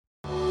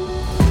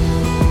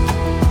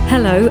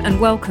Hello and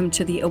welcome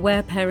to the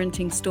Aware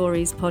Parenting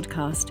Stories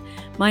podcast.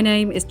 My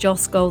name is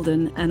Joss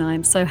Golden and I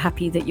am so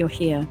happy that you're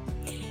here.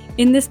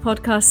 In this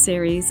podcast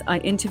series, I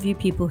interview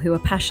people who are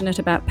passionate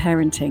about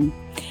parenting.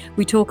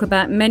 We talk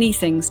about many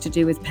things to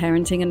do with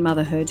parenting and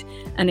motherhood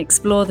and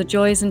explore the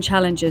joys and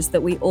challenges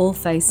that we all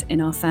face in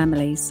our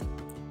families.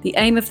 The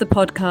aim of the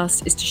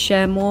podcast is to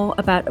share more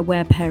about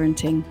aware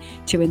parenting,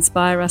 to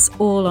inspire us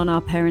all on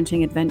our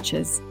parenting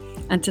adventures,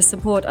 and to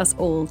support us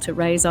all to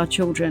raise our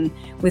children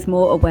with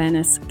more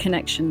awareness,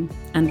 connection,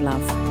 and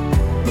love.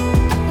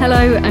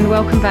 Hello, and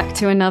welcome back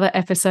to another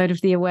episode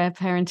of the Aware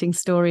Parenting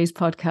Stories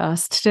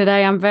podcast.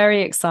 Today, I'm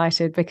very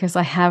excited because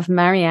I have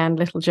Marianne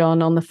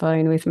Littlejohn on the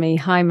phone with me.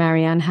 Hi,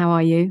 Marianne. How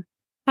are you?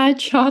 Hi,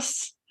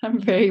 Joss.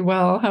 I'm very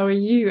well. How are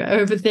you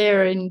over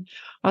there in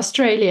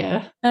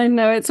Australia? I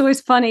know, it's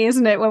always funny,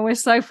 isn't it, when we're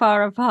so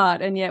far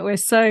apart and yet we're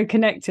so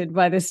connected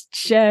by this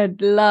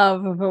shared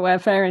love of aware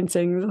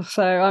parenting.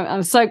 So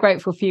I'm so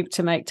grateful for you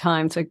to make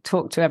time to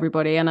talk to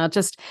everybody. And I'll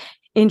just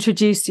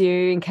introduce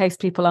you in case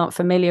people aren't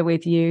familiar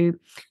with you.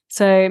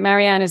 So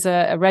Marianne is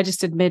a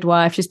registered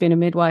midwife. She's been a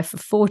midwife for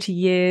 40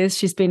 years.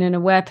 She's been an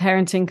aware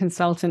parenting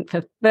consultant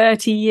for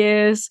 30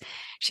 years.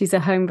 She's a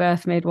home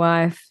birth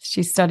midwife.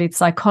 She studied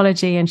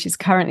psychology and she's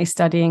currently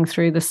studying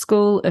through the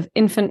School of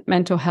Infant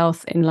Mental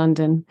Health in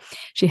London.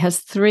 She has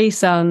 3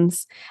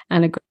 sons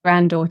and a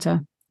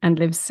granddaughter and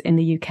lives in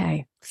the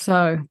UK.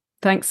 So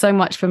thanks so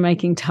much for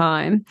making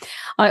time.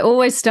 I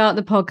always start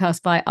the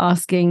podcast by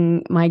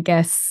asking my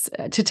guests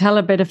to tell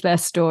a bit of their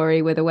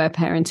story with aware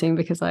parenting,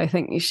 because I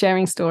think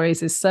sharing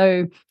stories is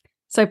so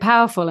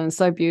powerful and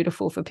so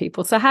beautiful for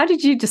people. So how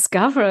did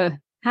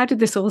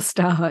this all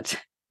start?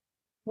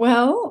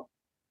 Well,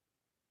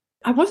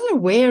 I wasn't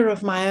aware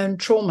of my own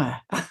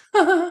trauma.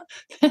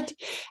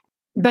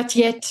 but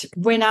yet,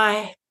 when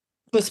I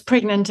was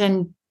pregnant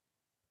and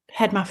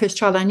had my first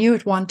child, I knew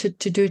it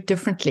wanted to do it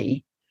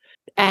differently.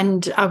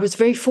 And I was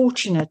very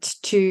fortunate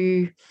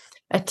to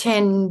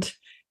attend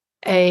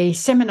a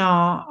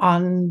seminar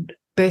on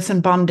birth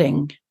and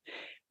bonding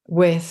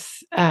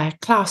with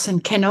Klaus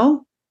and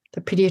Kennel,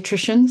 the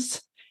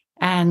pediatricians.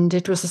 And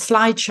it was a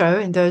slideshow.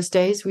 In those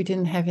days, we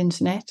didn't have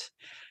internet.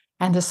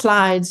 And the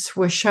slides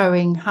were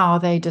showing how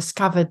they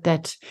discovered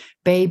that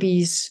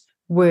babies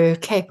were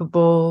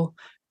capable,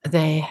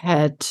 they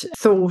had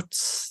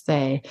thoughts,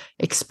 they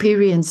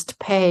experienced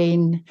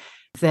pain,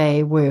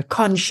 they were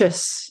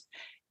conscious.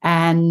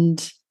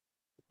 And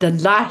the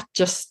light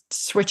just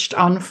switched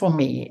on for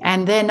me.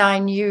 And then I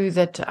knew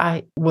that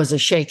I was a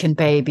shaken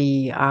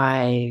baby.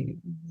 I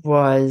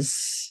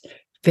was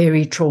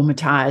very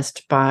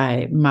traumatized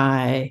by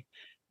my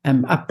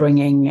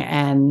upbringing.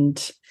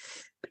 And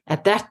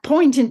at that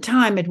point in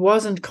time, it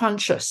wasn't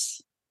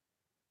conscious.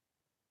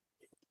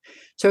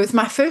 So with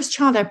my first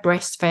child, I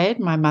breastfed.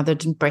 My mother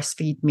didn't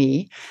breastfeed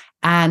me.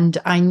 And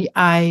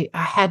I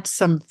had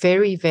some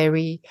very,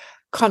 very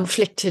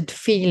conflicted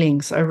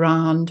feelings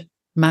around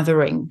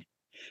mothering.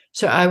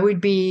 So I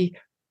would be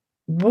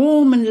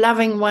warm and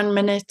loving one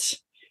minute,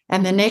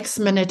 and the next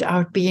minute I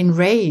would be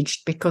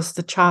enraged because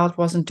the child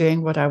wasn't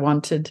doing what I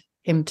wanted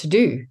him to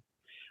do,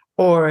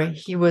 or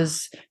he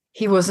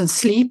wasn't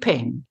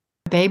sleeping.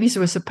 Babies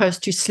were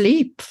supposed to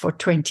sleep for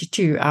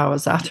 22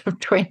 hours out of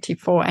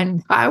 24,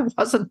 and why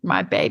wasn't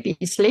my baby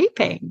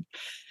sleeping?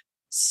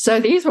 So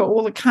these were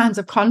all the kinds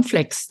of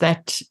conflicts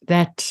that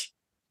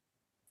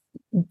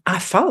I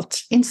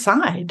felt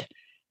inside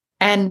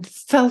and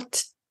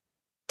felt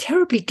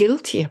terribly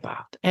guilty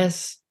about,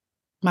 as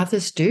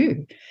mothers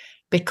do,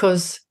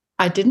 because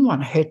I didn't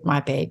want to hurt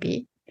my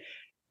baby.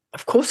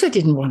 Of course, I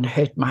didn't want to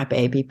hurt my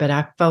baby, but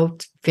I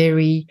felt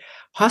very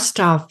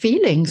hostile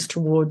feelings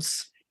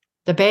towards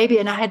the baby,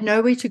 and I had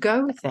nowhere to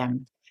go with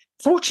them.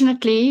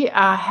 Fortunately,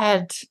 I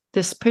had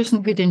this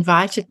person who'd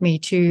invited me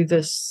to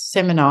this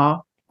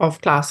seminar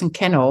of Klaus and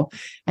Kennel,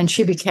 and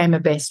she became a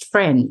best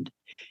friend.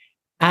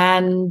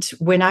 And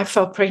when I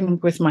fell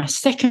pregnant with my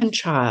second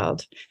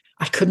child,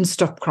 I couldn't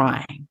stop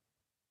crying.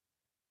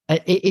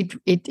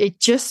 It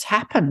just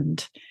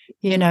happened.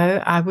 You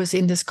know, I was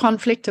in this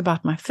conflict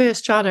about my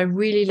first child. I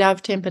really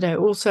loved him, but I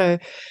also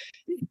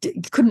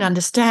couldn't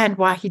understand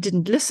why he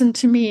didn't listen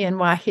to me and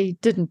why he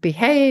didn't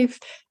behave.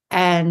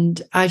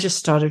 And I just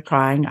started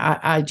crying.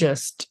 I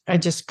just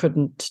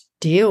couldn't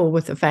deal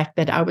with the fact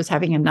that I was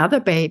having another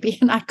baby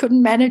and I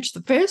couldn't manage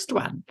the first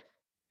one.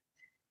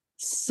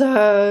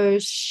 So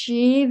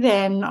she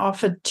then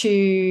offered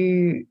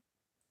to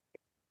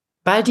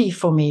buddy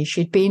for me.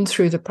 She'd been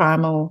through the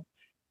Primal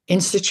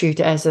Institute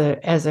as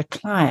a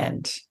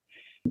client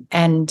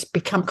and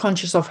become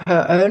conscious of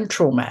her own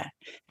trauma.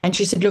 And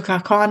she said, look,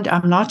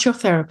 I'm not your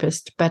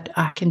therapist, but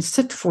I can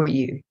sit for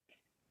you.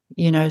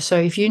 You know, so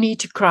if you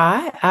need to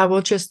cry, I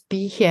will just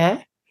be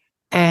here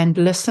and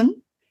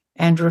listen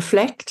and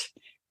reflect,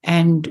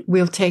 and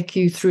we'll take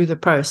you through the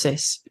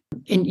process.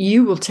 And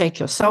you will take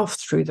yourself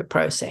through the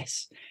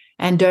process.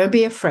 And don't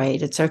be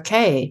afraid. It's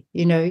okay.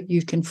 You know,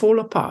 you can fall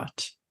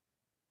apart.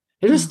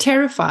 It was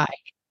terrifying.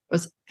 It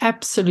was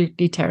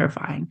absolutely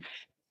terrifying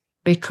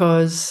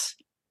because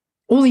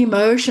all the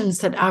emotions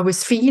that I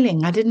was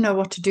feeling, I didn't know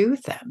what to do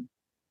with them.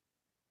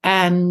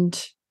 And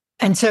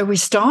so we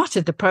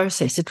started the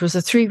process. It was a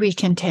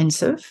 3-week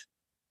intensive.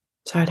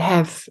 So I'd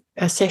have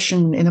a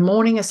session in the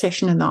morning, a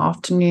session in the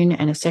afternoon,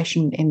 and a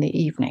session in the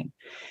evening.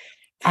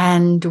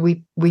 And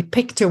we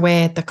picked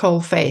away at the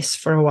cold face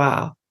for a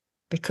while,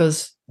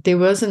 because it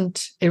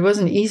wasn't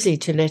easy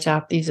to let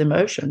out these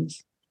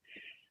emotions.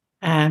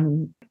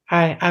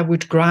 I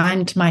would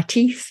grind my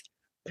teeth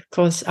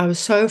because I was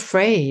so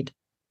afraid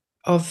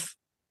of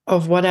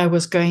what I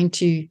was going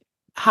to,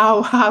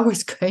 how I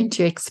was going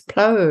to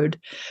explode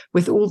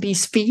with all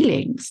these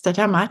feelings, that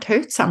I might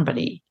hurt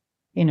somebody,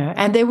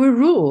 And there were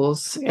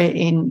rules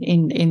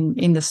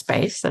in the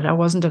space that I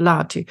wasn't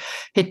allowed to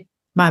hit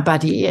my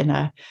buddy, and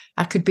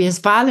I could be as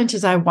violent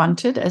as I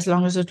wanted, as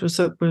long as it was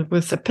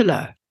with a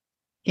pillow,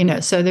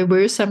 So there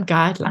were some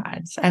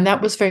guidelines, and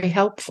that was very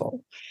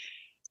helpful.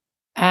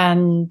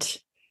 And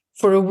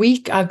for a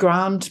week, I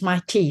ground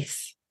my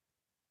teeth.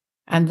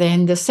 And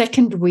then the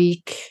second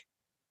week,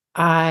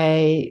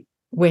 I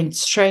went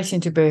straight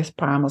into birth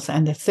primals.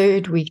 And the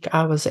third week,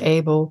 I was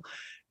able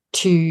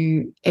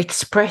to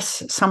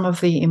express some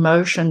of the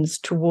emotions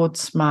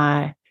towards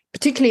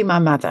particularly my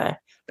mother,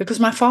 because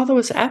my father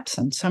was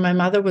absent. So my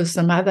mother was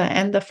the mother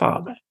and the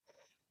father,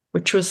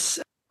 which was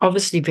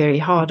obviously very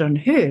hard on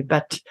her.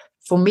 But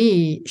for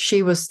me,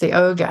 she was the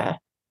ogre.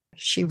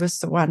 She was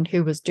the one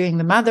who was doing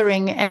the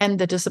mothering and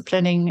the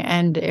disciplining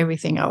and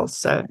everything else.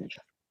 So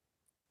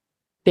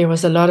there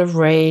was a lot of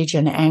rage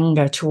and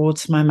anger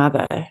towards my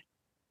mother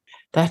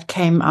that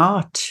came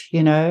out.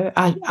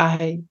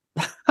 I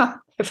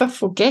never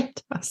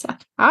forget. I was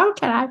like, how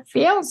can I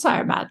feel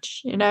so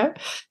much?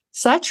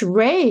 Such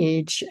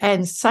rage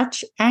and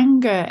such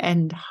anger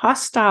and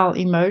hostile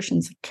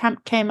emotions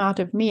came out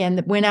of me.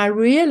 And when I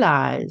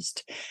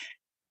realized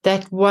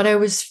that what I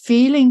was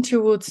feeling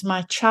towards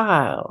my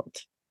child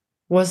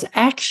was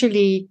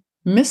actually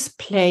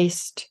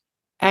misplaced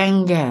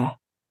anger,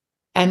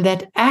 and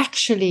that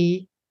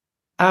actually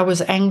I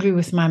was angry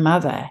with my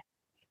mother,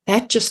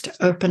 that just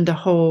opened a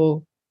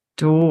whole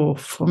door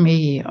for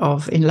me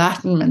of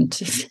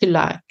enlightenment, if you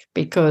like,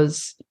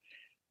 because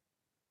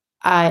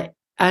I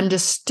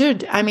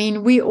understood. I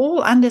mean, we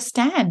all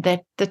understand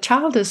that the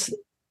child is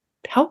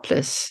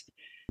helpless,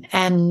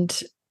 and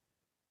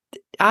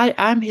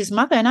I'm his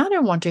mother, and I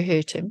don't want to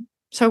hurt him.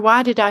 So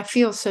why did I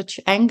feel such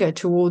anger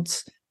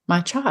towards my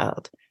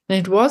child? And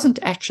it wasn't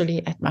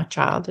actually at my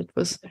child, it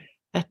was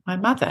at my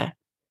mother.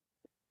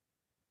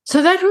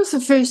 So that was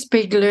the first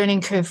big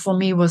learning curve for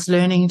me, was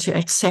learning to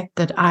accept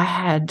that I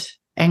had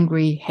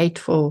angry,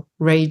 hateful,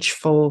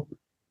 rageful,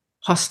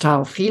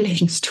 hostile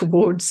feelings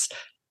towards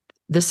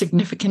the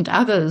significant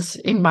others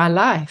in my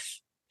life.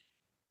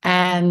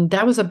 And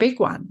that was a big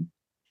one.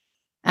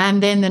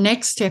 And then the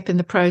next step in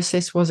the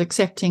process was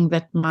accepting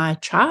that my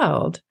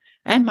child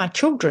and my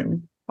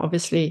children,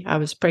 obviously I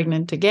was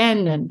pregnant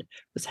again and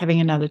was having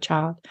another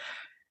child.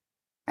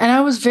 And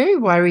I was very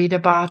worried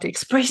about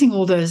expressing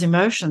all those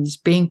emotions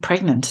being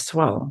pregnant as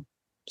well.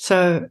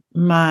 So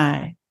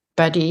my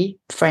buddy,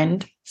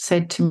 friend,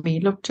 said to me,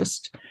 look,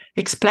 just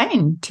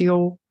explain to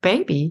your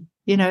baby,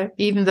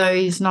 even though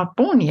he's not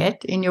born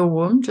yet in your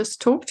womb,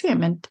 just talk to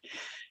him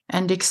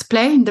and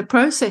explain the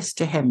process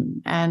to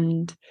him.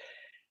 And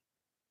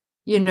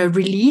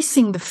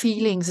releasing the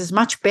feelings is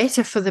much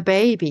better for the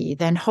baby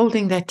than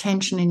holding that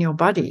tension in your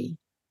body.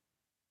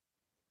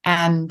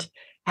 And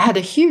I had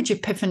a huge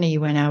epiphany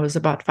when I was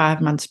about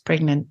 5 months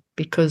pregnant,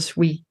 because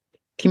we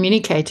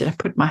communicated. I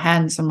put my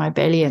hands on my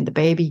belly, and the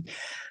baby,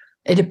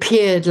 it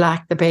appeared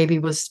like the baby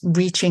was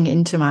reaching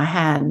into my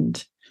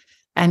hand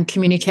and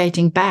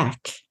communicating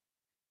back.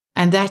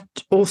 And that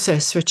also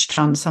switched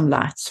on some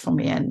lights for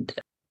me. And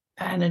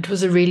it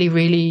was a really,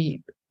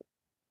 really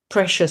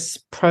precious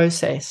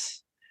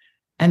process.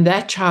 And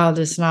that child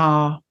is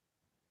now,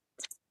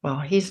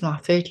 he's now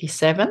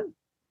 37.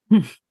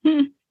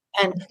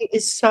 And he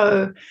is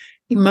so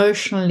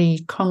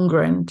emotionally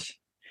congruent.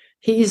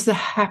 He is the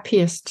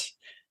happiest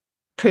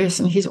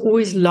person. He's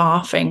always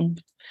laughing.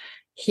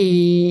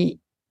 He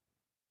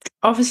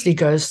obviously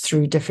goes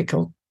through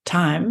difficult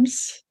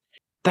times,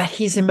 but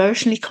he's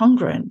emotionally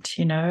congruent.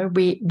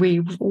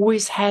 We've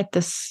always had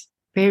this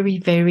very,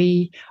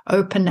 very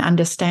open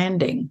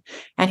understanding,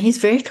 and he's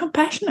very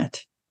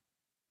compassionate.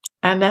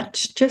 And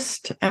that's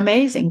just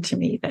amazing to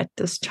me, that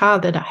this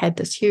child that I had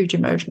this huge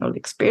emotional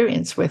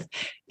experience with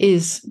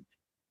is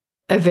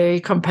a very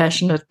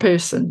compassionate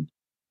person,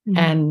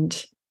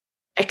 and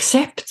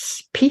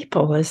accepts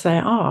people as they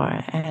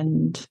are,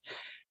 and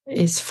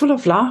is full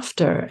of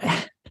laughter.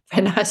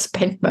 When I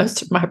spent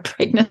most of my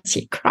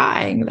pregnancy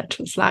crying, that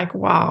was like,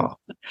 wow,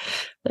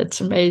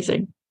 that's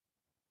amazing.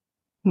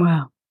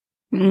 Wow.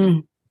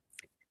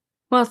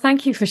 Well,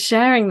 thank you for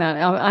sharing that.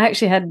 I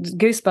actually had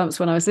goosebumps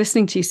when I was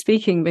listening to you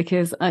speaking,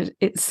 because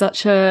it's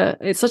such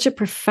a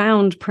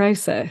profound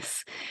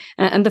process.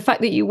 And the fact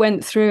that you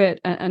went through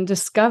it and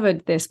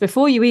discovered this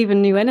before you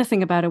even knew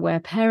anything about aware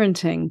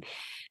parenting,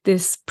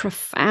 this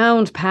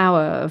profound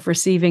power of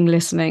receiving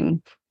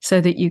listening,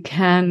 so that you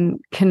can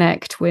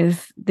connect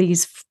with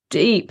these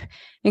deep,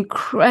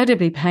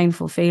 incredibly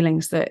painful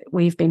feelings that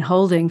we've been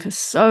holding for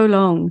so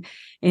long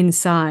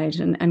inside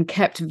and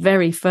kept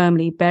very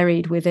firmly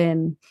buried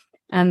within.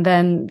 And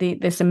then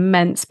this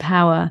immense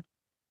power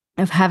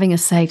of having a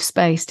safe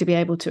space to be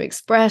able to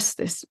express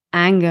this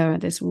anger,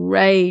 this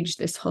rage,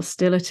 this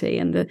hostility,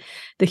 and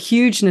the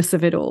hugeness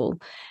of it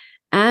all.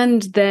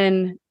 And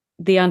then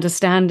the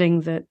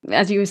understanding that,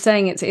 as you were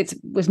saying, it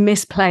was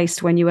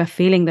misplaced when you were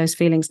feeling those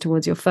feelings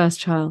towards your first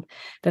child,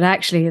 that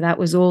actually that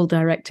was all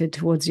directed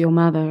towards your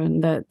mother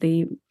and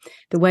the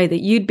way that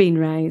you'd been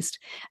raised.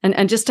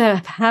 And just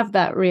to have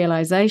that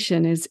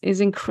realization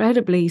is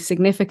incredibly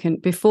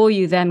significant before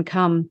you then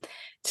come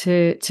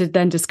to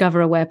then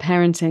discover aware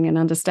parenting and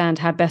understand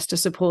how best to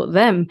support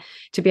them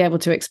to be able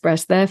to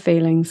express their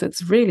feelings.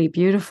 It's really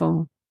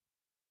beautiful.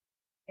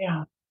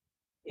 Yeah.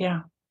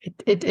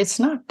 It's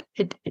not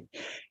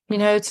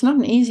it's not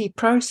an easy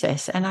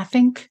process, and I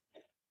think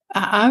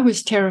I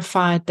was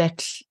terrified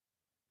that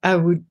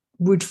I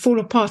would fall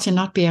apart and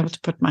not be able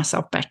to put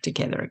myself back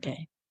together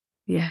again.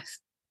 Yes,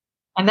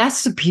 and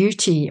that's the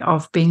beauty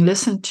of being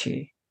listened to,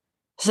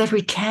 is that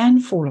we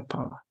can fall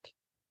apart.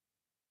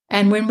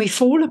 And when we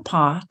fall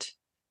apart,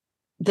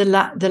 the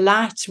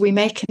lights, we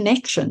make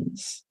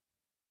connections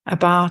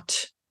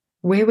about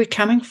where we're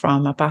coming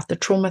from, about the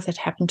trauma that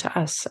happened to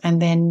us.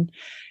 And then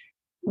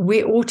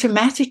we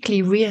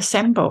automatically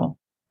reassemble,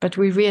 but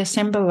we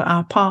reassemble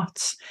our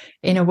parts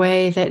in a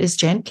way that is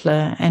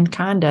gentler and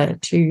kinder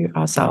to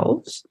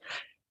ourselves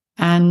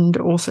and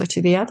also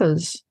to the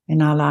others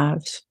in our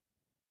lives.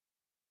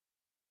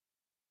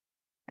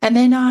 And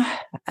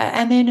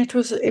then it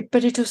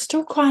was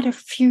still quite a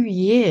few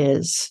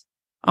years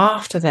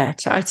after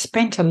that. I'd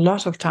spent a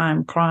lot of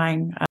time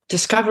crying,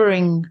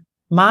 discovering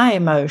my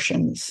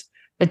emotions.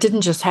 It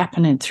didn't just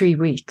happen in 3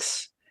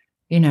 weeks.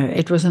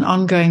 It was an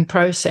ongoing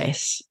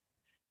process,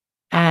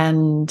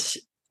 and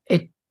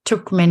it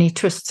took many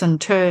twists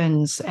and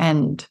turns,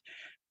 and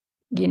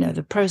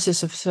the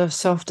process of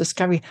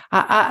self-discovery.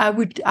 I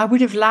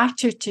would have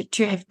liked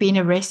to have been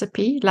a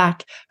recipe,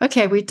 like,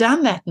 okay, we've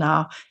done that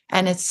now,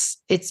 and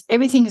it's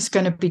everything is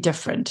going to be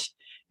different.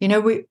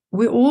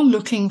 We're all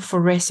looking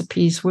for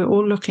recipes. We're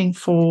all looking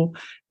for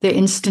the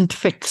instant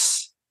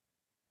fix.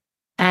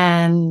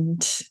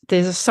 And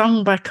there's a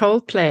song by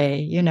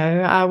Coldplay,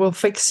 I Will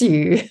Fix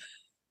You.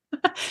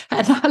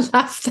 And I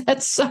love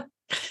that song,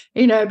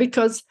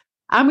 because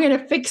I'm going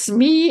to fix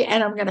me,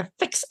 and I'm going to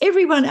fix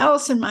everyone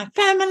else in my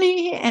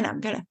family, and I'm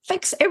going to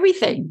fix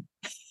everything.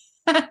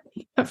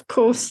 Of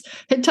course,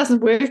 it doesn't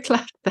work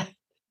like that.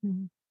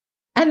 Mm-hmm.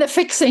 And the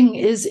fixing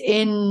is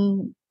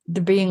in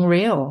the being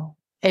real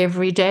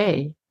every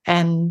day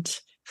and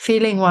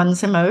feeling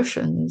one's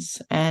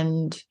emotions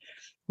and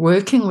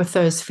working with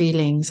those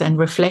feelings and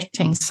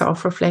reflecting,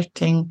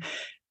 self-reflecting,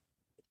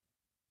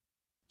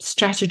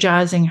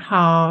 strategizing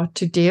how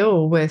to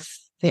deal with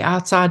the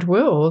outside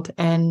world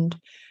and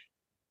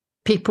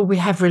people we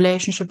have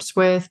relationships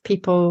with,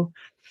 people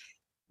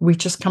we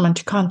just come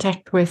into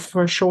contact with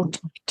for a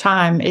short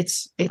time.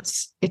 It's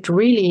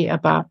really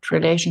about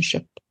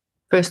relationship,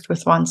 first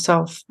with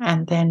oneself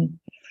and then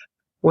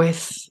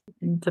with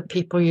the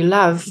people you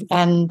love.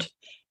 And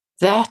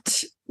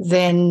that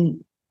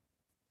then,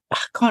 I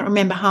can't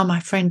remember how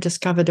my friend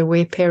discovered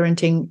Aware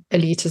Parenting,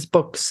 Alita's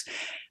books.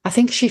 I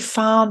think she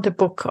found a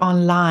book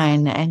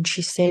online and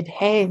she said,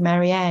 "Hey,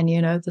 Marianne,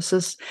 this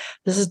is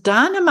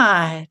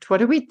dynamite.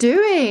 What are we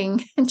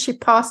doing?" And she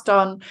passed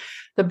on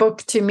the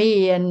book to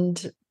me,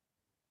 and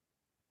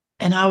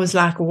I was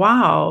like,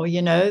 wow,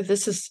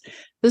 this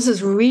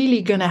is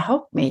really going to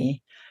help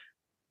me.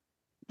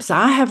 So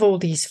I have all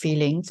these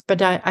feelings,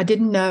 but I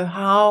didn't know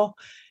how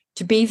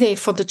to be there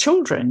for the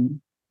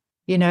children,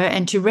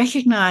 and to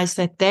recognize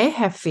that they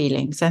have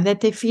feelings and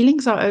that their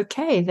feelings are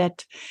okay,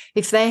 that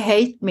if they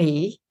hate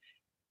me,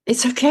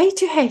 it's okay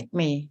to hate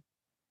me,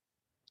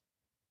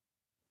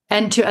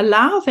 and to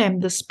allow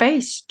them the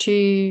space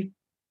to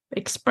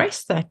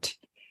express that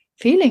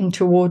feeling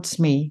towards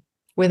me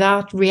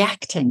without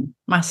reacting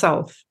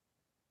myself.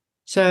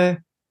 So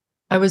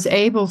I was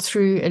able,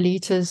 through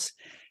Alita's,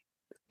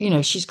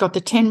 she's got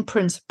the 10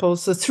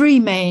 principles. The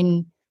 3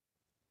 main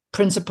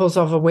principles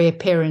of aware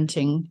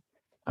parenting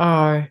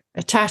are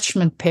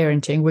attachment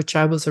parenting, which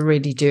I was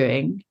already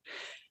doing,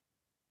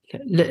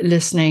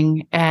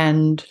 listening,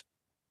 and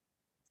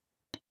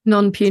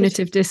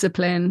non-punitive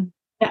discipline.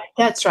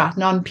 That's right,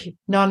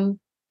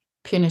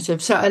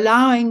 non-punitive. So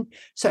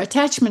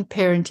attachment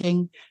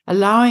parenting,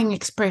 allowing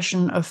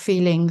expression of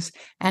feelings,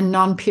 and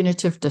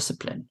non-punitive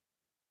discipline.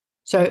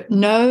 So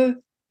no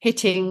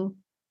hitting,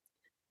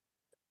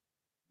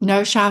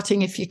 no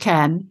shouting if you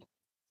can,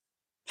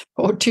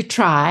 or to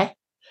try.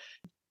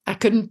 I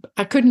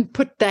couldn't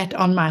put that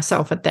on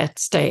myself at that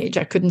stage.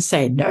 I couldn't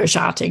say no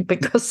shouting,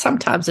 because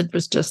sometimes it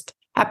was just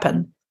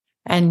happen,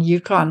 and you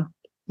can't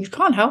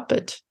help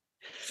it.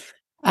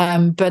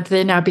 But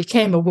then I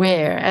became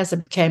aware. As I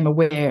became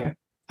aware,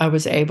 I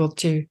was able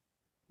to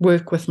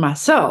work with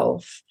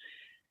myself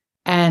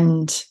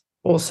and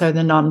also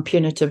the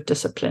non-punitive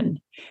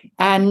discipline.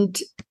 And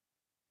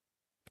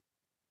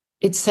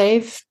it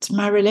saved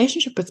my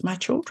relationship with my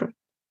children.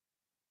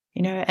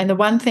 And the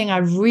one thing I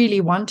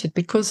really wanted,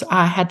 because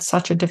I had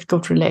such a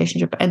difficult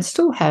relationship and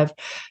still have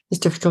this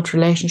difficult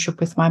relationship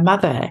with my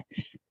mother,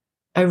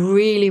 I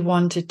really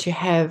wanted to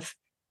have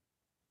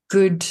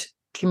good,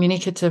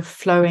 communicative,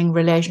 flowing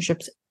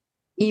relationships,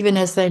 even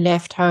as they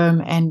left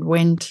home and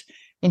went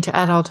into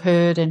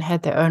adulthood and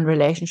had their own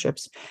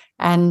relationships.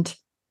 And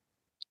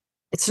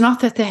it's not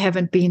that they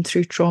haven't been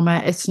through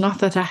trauma. It's not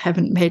that I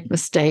haven't made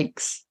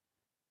mistakes.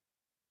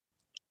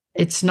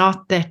 It's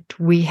not that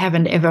we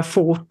haven't ever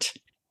fought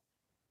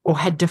or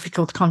had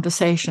difficult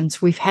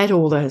conversations. We've had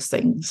all those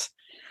things.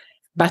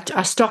 But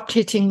I stopped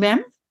hitting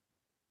them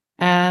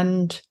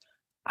and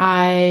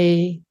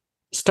I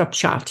stopped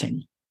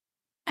shouting.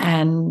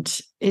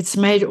 And it's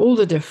made all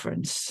the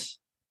difference.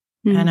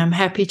 And I'm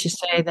happy to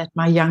say that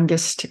my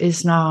youngest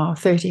is now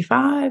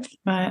 35.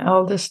 My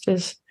eldest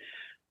is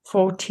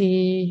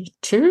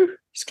 42.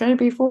 It's going to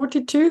be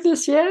 42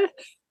 this year.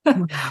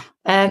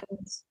 And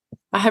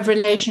I have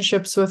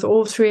relationships with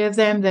all three of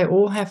them. They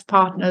all have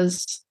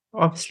partners,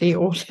 obviously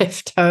all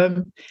left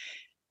home.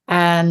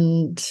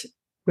 And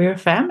we're a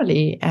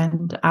family.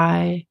 And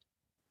I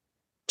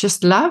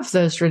just love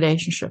those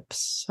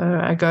relationships. So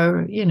I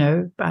go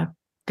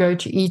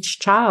to each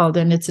child,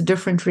 and it's a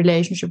different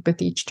relationship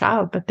with each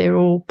child, but they're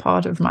all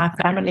part of my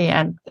family,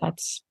 and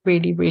that's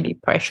really, really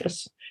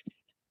precious.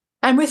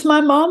 And with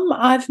my mom,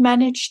 I've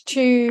managed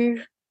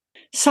to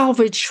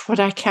salvage what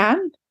I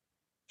can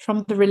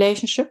from the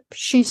relationship.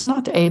 She's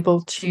not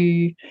able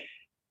to,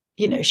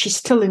 she's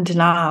still in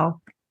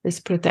denial, let's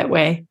put it that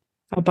way,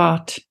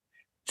 about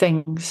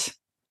things.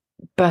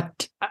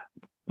 But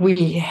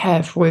we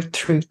have worked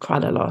through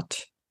quite a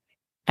lot.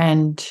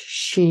 And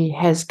she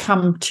has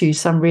come to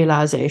some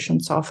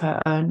realizations of her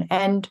own.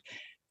 And,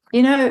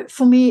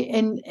 for me,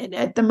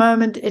 at the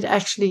moment, it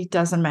actually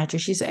doesn't matter.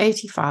 She's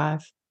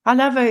 85. I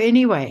love her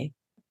anyway.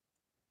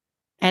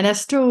 And I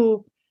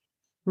still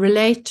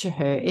relate to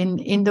her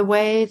in the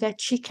way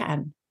that she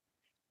can.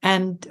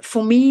 And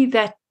for me,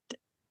 that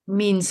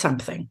means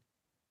something.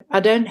 I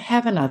don't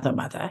have another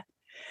mother.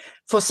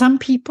 For some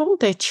people,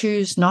 they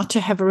choose not to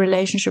have a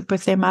relationship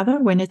with their mother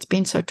when it's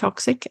been so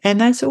toxic, and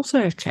that's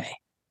also okay.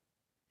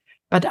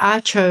 But I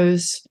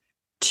chose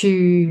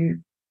to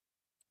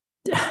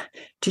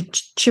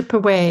chip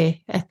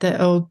away at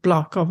the old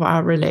block of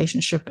our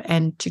relationship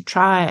and to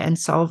try and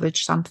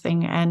salvage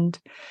something. And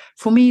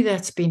for me,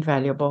 that's been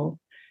valuable.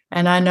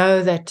 And I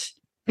know that,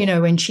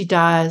 when she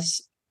dies,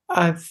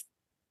 I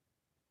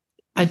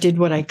did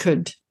what I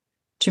could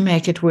to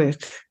make it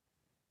work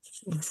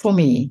for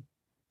me.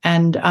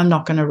 And I'm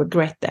not going to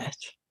regret that.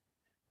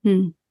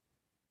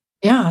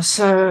 Yeah,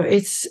 so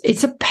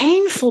it's a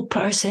painful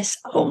process.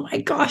 Oh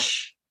my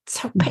gosh, it's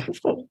so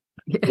painful.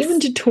 Yes. Even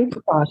to talk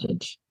about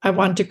it, I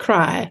want to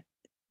cry.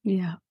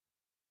 Yeah.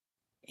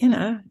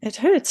 It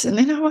hurts. And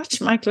then I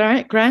watch my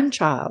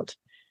grandchild.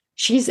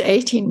 She's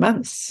 18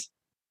 months.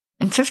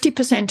 And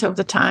 50% of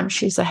the time,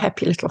 she's a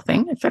happy little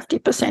thing. And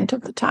 50%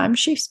 of the time,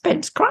 she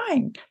spends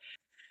crying.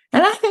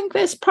 And I think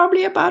that's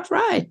probably about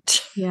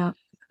right. Yeah.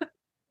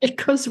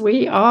 Because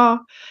we are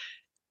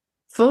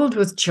filled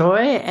with joy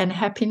and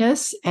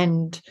happiness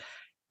and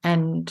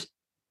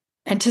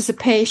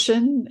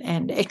anticipation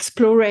and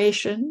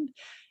exploration,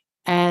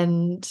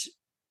 and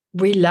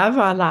we love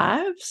our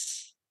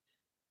lives.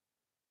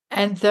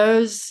 And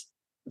those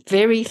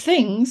very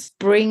things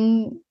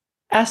bring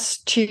us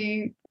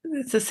to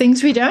the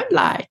things we don't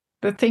like,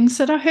 the things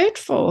that are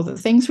hurtful, the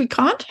things we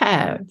can't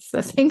have,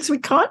 the things we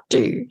can't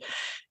do.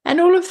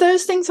 And all of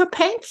those things are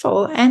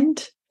painful.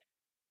 And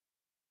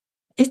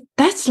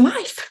that's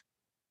life.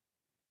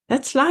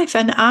 That's life.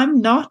 And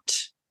I'm not,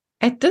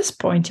 at this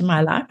point in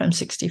my life, I'm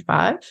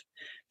 65,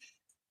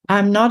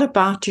 I'm not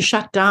about to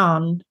shut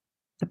down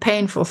the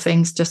painful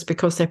things just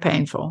because they're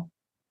painful.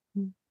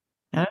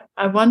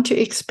 I want to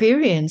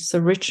experience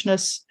the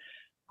richness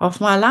of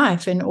my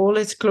life in all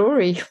its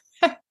glory.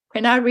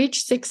 When I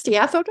reached 60,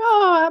 I thought,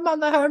 I'm on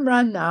the home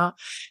run now.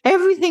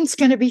 Everything's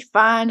going to be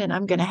fine, and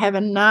I'm going to have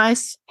a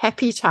nice,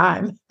 happy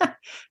time.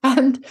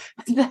 and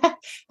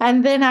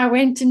then I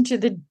went into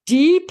the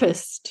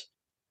deepest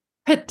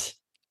pit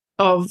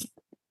of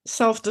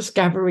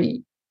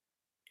self-discovery.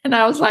 And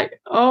I was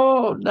like,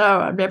 oh, no,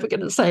 I'm never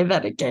going to say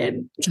that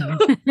again.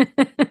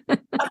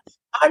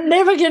 I'm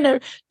never going to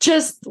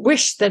just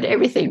wish that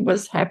everything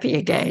was happy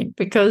again,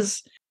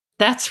 because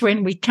that's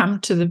when we come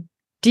to the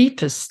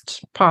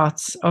deepest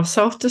parts of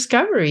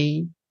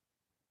self-discovery.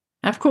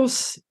 Of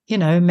course,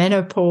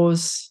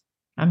 menopause,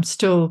 I'm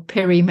still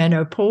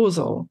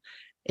perimenopausal.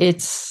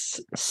 It's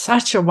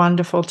such a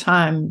wonderful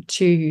time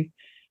to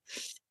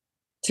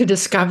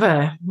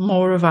discover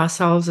more of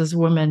ourselves as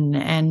women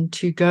and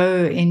to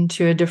go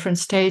into a different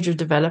stage of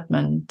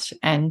development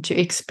and to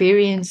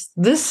experience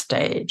this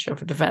stage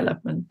of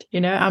development.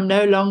 I'm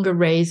no longer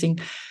raising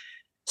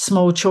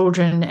small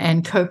children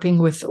and coping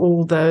with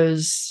all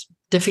those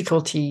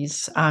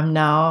difficulties. I'm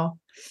now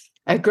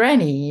a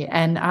granny,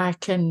 and I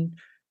can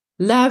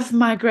love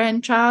my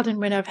grandchild, and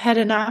when I've had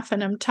enough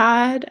and I'm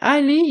tired,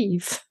 I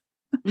leave.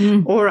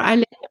 or I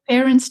let the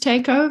parents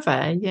take over,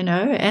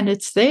 and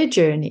it's their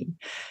journey.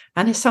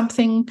 And there's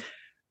something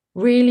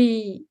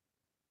really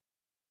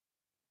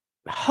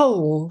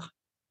whole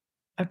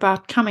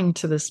about coming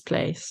to this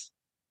place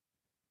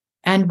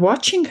and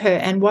watching her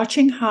and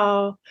watching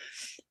how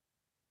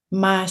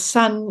my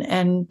son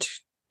and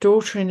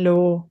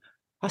daughter-in-law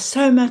are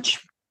so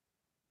much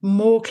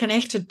more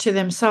connected to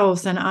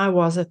themselves than I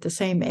was at the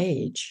same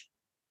age,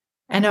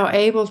 and are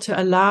able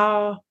to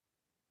allow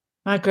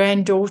my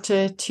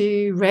granddaughter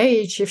to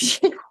rage if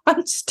she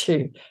wants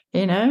to,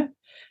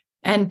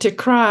 and to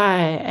cry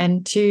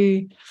and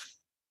to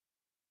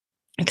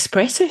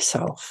express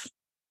herself.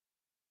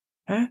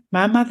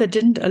 My mother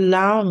didn't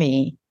allow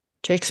me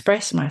to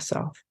express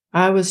myself.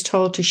 I was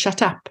told to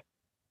shut up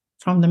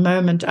from the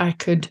moment I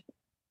could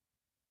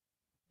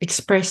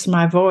express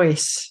my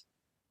voice.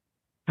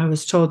 I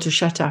was told to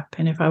shut up.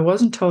 And if I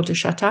wasn't told to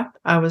shut up,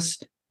 I was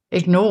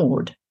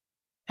ignored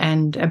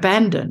and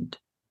abandoned.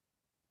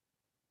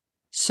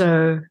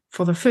 So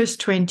for the first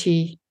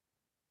 28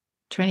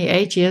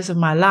 years of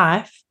my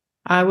life,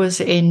 I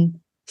was in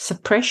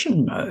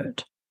suppression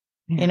mode,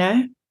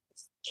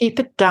 Keep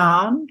it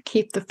down,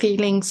 keep the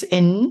feelings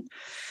in.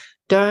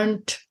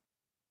 Don't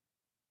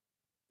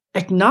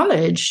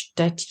acknowledge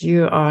that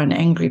you are an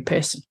angry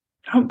person.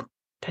 Oh,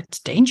 that's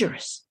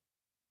dangerous,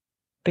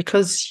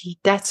 because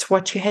that's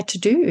what you had to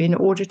do in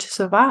order to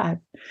survive.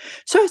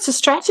 So it's a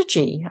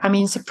strategy. I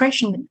mean,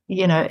 suppression,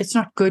 it's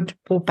not good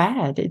or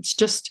bad. It's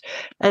just,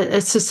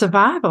 it's a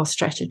survival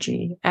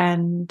strategy.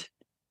 And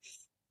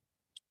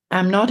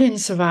I'm not in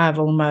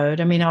survival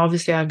mode. I mean,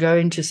 obviously I go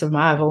into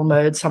survival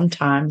mode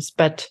sometimes,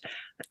 but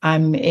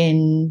I'm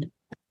in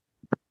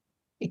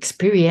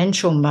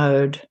experiential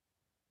mode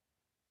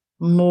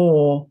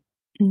more,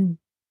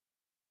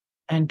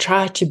 and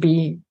try to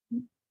be,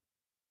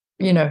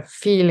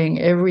 feeling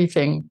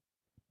everything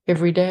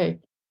every day.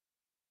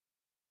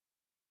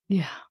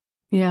 Yeah.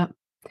 Yeah.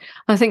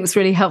 I think it's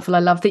really helpful. I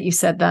love that you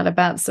said that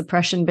about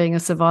suppression being a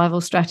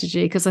survival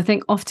strategy, because I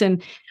think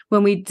often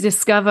when we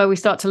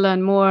start to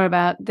learn more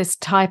about this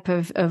type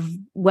of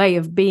way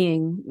of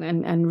being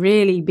and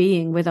really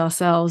being with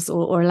ourselves,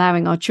 or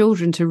allowing our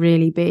children to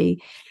really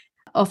be,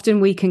 often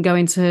we can go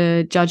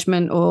into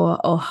judgment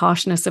or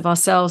harshness of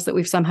ourselves, that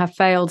we've somehow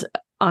failed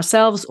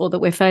ourselves, or that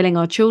we're failing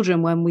our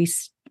children when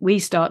we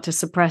start to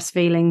suppress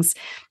feelings,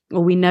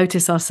 or we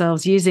notice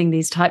ourselves using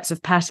these types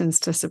of patterns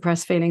to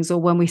suppress feelings,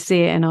 or when we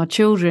see it in our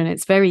children.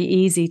 It's very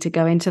easy to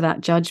go into that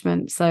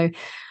judgment. So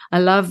I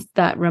love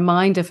that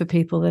reminder for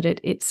people that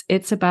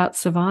it's about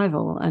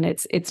survival, and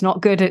it's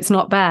not good, it's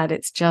not bad,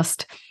 it's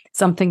just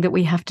something that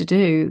we have to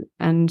do.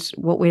 And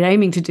what we're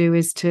aiming to do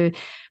is to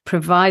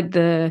provide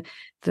the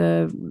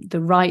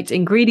right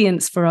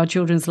ingredients for our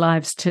children's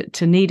lives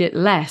to need it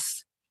less.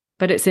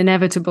 But it's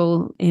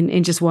inevitable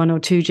in just 1 or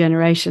 2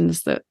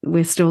 generations that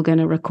we're still going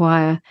to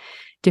require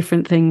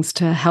different things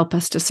to help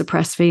us to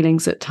suppress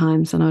feelings at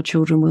times, and our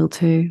children will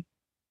too.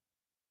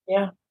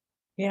 Yeah.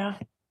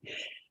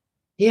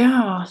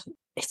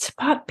 It's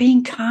about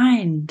being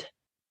kind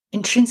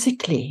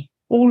intrinsically.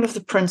 All of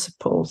the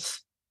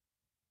principles,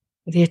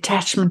 the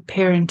attachment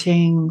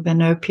parenting, the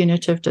no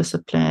punitive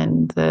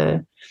discipline,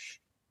 the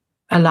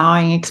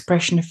allowing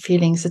expression of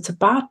feelings. It's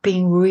about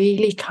being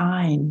really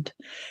kind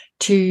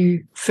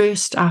to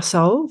first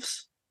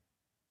ourselves.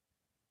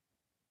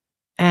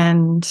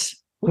 And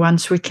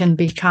once we can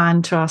be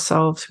kind to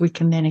ourselves, we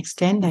can then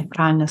extend that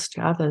kindness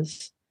to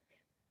others.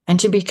 And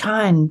to be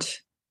kind,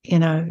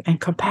 and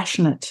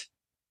compassionate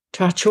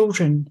to our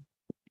children.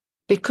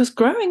 Because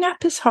growing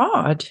up is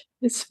hard.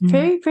 It's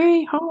very,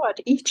 very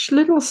hard. Each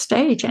little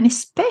stage, and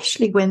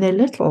especially when they're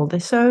little, they're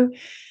so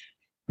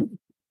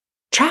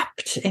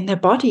trapped in their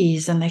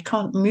bodies, and they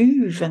can't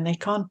move, and they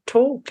can't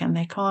talk, and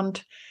they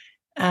can't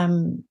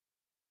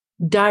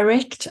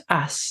direct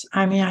us.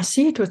 I mean, I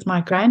see it with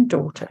my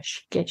granddaughter.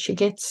 She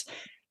gets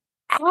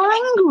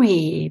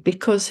angry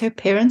because her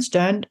parents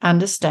don't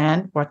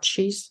understand what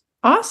she's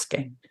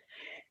asking.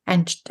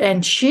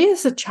 And she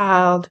is a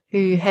child who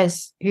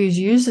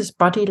uses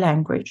body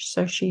language.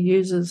 So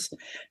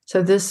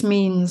this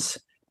means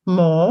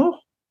more.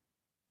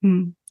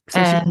 So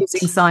she's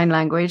using sign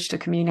language to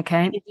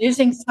communicate. She's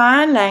using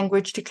sign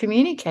language to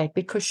communicate,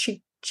 because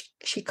she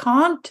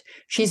can't,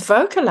 she's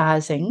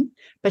vocalizing,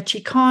 but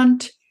she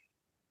can't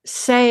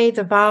say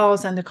the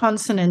vowels and the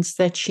consonants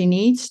that she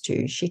needs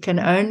to. She can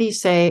only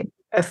say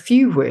a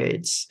few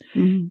words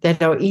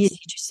that are easy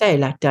to say,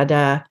 like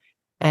dada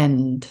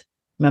and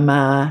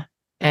mama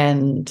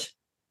and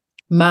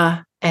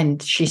ma,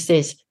 and she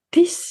says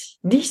this,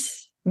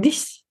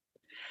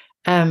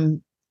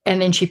 and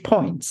then she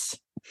points.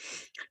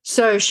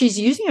 So she's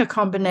using a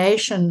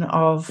combination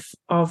of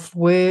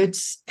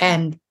words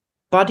and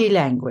body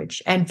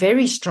language, and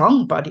very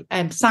strong body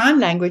and sign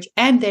language,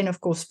 and then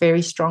of course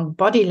very strong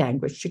body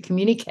language to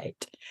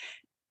communicate.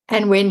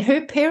 And when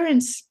her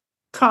parents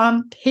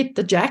can't hit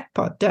the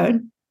jackpot,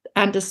 don't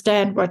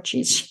understand what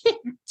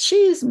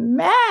she's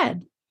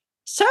mad,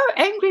 so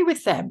angry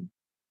with them,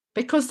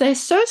 because they're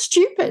so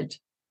stupid.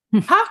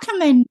 How can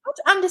they not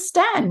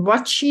understand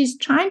what she's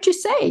trying to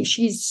say?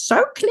 She's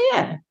so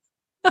clear.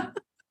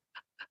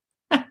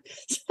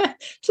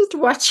 Just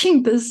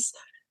watching this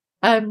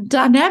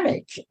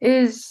dynamic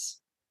is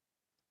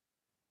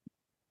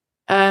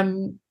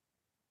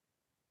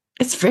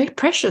it's very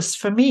precious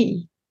for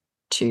me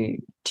to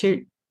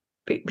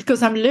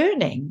because I'm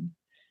learning.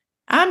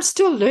 I'm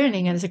still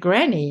learning as a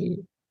granny.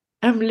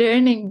 I'm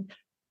learning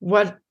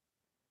what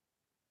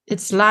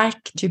it's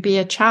like to be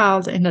a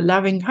child in a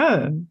loving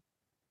home.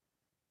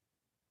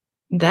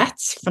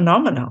 That's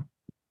phenomenal.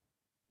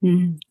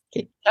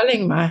 Keep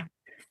telling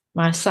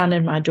my son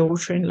and my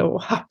daughter-in-law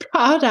how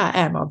proud I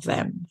am of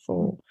them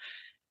for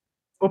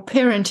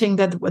parenting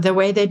the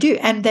way they do.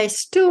 And they're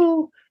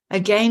still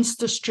against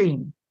the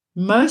stream.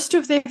 Most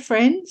of their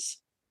friends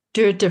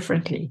do it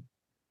differently.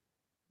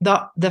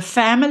 The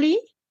family,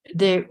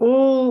 they're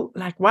all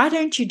like, why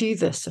don't you do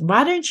this? And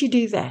why don't you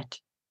do that?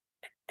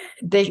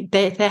 They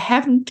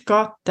haven't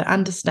got the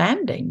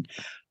understanding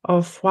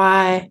of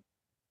why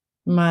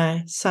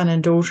my son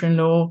and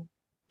daughter-in-law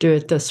do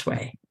it this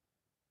way.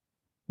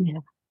 Yeah.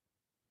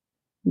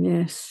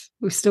 Yes.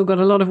 We've still got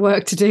a lot of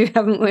work to do,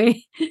 haven't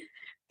we?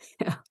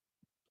 Yeah.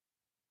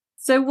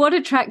 So what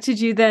attracted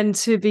you then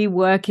to be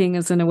working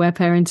as an aware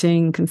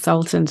parenting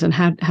consultant, and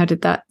how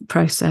did that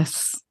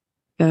process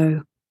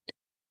go?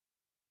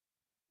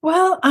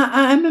 Well,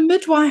 I'm a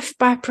midwife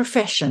by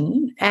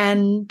profession,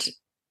 and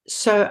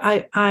so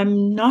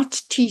I'm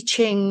not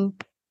teaching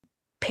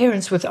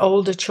parents with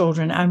older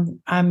children.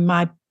 I'm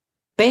my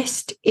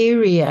best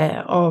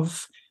area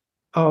of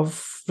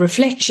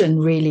reflection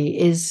really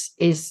is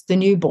the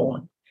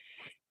newborn,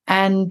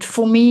 and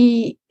for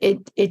me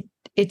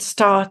it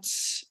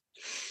starts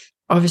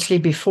obviously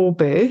before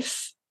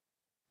birth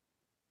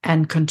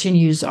and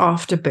continues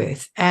after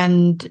birth.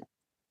 And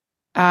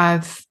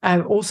I've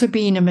also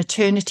been a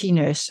maternity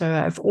nurse, so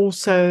I've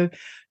also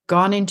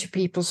gone into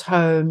people's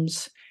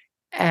homes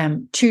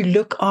to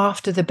look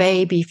after the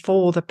baby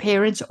for the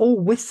parents or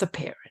with the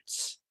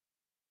parents,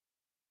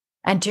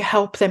 and to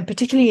help them,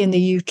 particularly in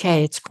the UK.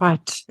 It's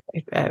quite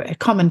a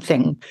common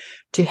thing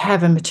to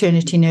have a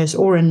maternity nurse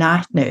or a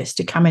night nurse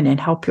to come in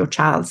and help your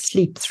child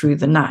sleep through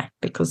the night,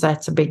 because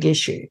that's a big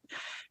issue.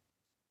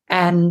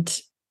 And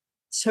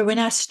so when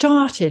I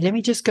started, let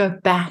me just go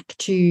back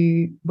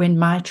to when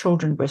my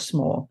children were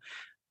small.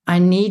 I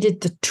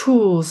needed the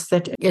tools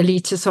that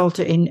Elita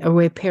Salter in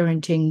Aware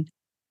Parenting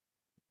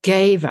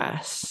gave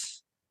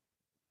us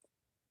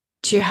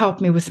to help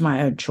me with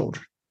my own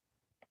children.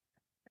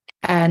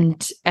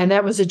 And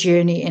that was a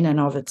journey in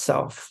and of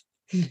itself.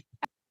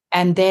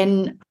 And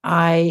then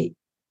I,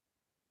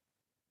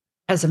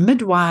 as a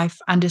midwife,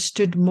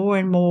 understood more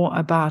and more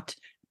about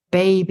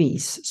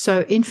babies.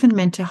 So infant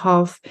mental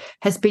health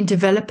has been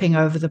developing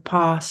over the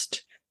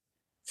past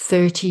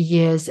 30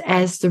 years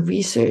as the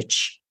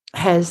research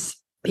has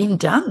been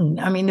done.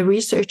 I mean, the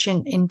research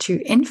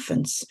into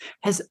infants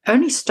has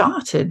only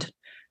started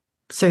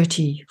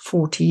 30,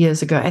 40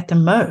 years ago at the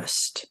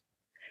most.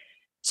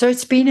 So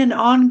it's been an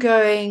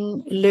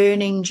ongoing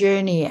learning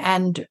journey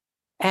and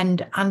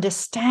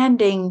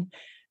understanding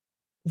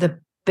the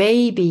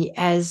baby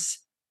as,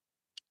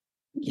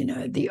 you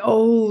know, the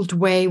old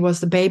way was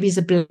the baby's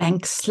a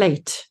blank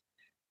slate,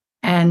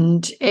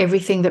 and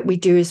everything that we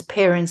do as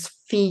parents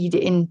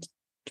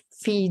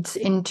feeds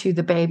into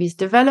the baby's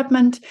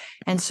development.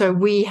 And so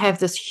we have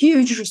this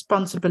huge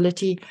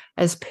responsibility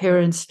as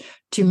parents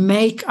to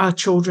make our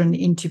children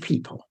into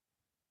people.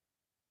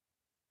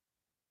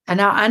 And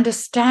our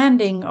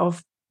understanding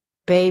of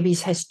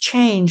babies has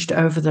changed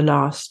over the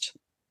last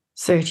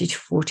 30 to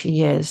 40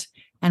 years.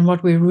 And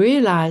what we're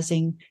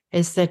realizing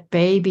is that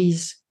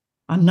babies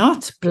are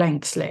not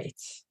blank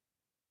slates.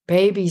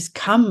 Babies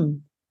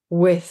come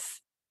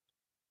with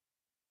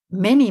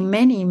many,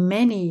 many,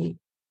 many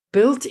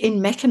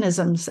built-in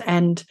mechanisms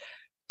and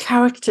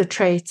character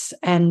traits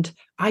and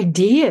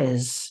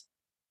ideas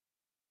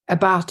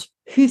about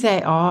who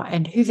they are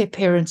and who their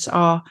parents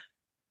are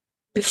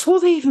before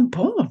they're even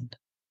born.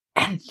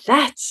 And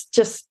that's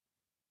just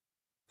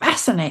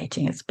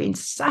fascinating. It's been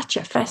such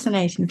a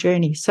fascinating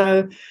journey.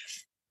 So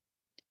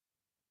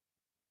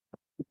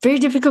very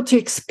difficult to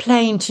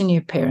explain to new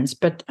parents,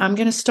 but I'm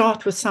going to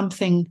start with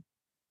something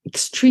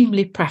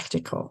extremely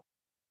practical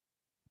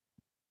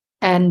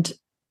and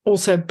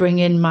also bring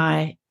in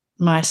my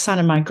son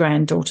and my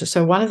granddaughter.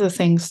 So one of the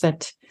things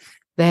that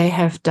they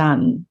have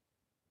done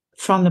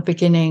from the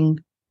beginning,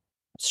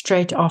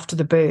 straight after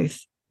the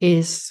birth,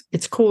 is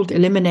it's called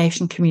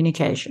elimination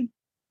communication.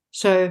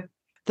 So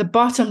the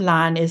bottom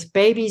line is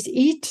babies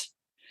eat,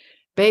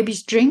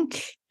 babies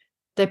drink,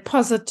 they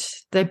posit,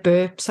 they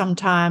burp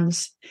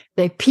sometimes,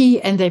 they pee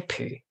and they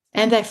poo,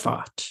 and they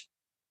fart.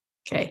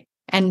 Okay.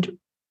 And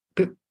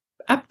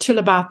up till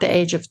about the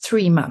age of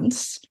 3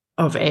 months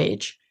of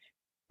age,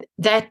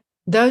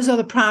 those are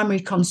the primary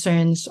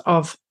concerns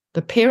of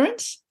the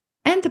parents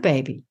and the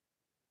baby.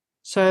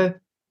 So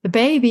the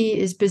baby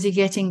is busy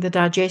getting the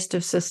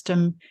digestive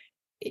system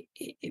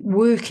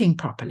working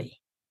properly.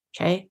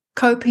 Okay.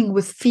 Coping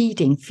with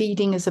feeding.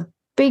 Feeding is a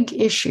big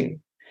issue.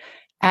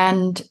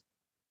 And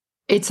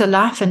it's a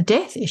life and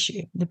death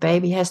issue. The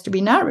baby has to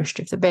be nourished.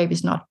 If the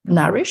baby's not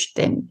nourished,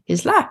 then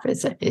his life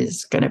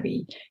is going to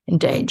be in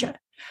danger.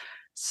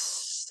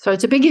 So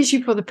it's a big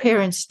issue for the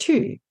parents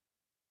too.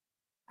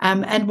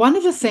 And one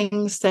of the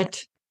things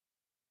that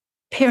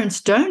parents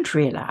don't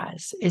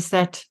realize is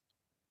that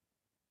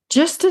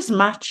just as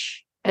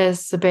much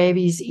as the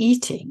baby's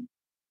eating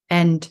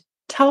and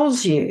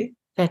tells you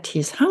that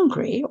he's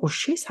hungry or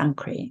she's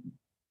hungry,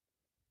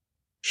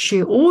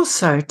 she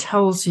also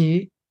tells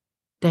you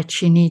that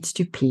she needs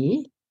to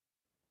pee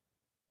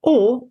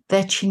or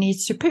that she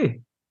needs to poo.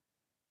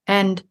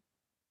 And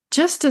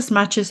just as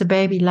much as a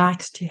baby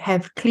likes to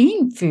have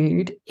clean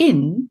food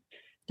in,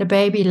 the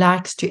baby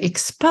likes to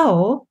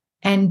expel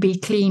and be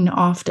clean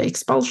after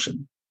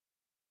expulsion.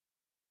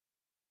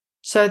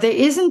 So there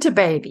isn't a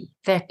baby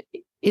that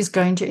is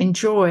going to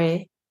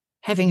enjoy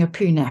having a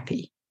poo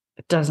nappy.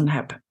 It doesn't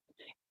happen.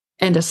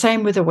 And the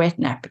same with a wet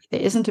nappy. There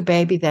isn't a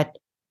baby that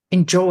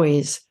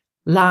enjoys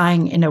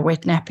lying in a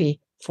wet nappy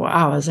for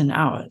hours and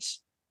hours.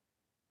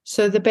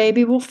 So the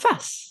baby will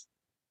fuss,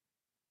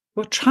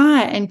 will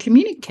try and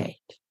communicate.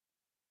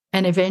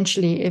 And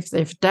eventually,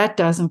 if that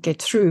doesn't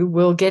get through,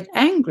 will get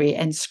angry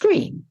and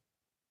scream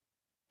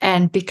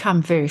and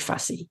become very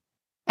fussy.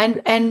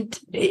 And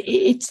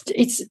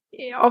it's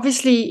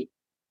obviously,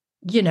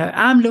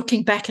 I'm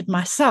looking back at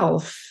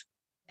myself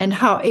and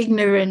how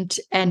ignorant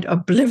and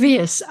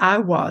oblivious I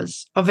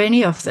was of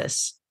any of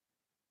this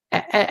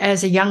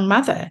as a young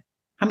mother.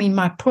 I mean,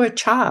 my poor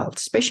child,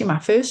 especially my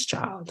first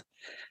child,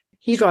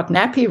 he got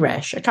nappy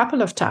rash a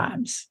couple of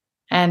times,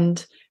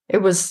 and it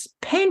was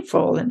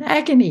painful and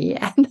agony.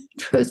 And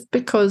it was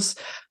because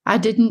I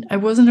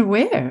wasn't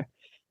aware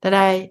that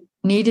I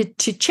needed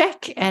to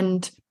check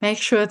and make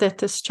sure that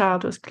this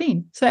child was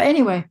clean. So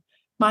anyway,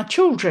 my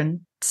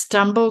children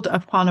stumbled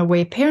upon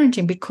aware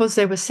parenting because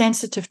they were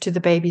sensitive to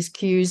the baby's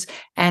cues,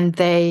 and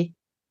they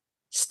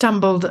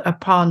stumbled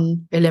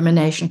upon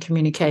elimination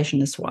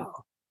communication as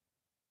well.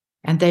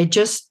 And they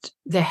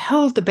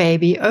held the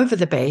baby over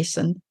the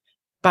basin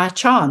by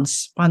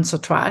chance once or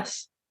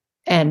twice,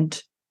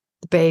 and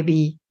the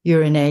baby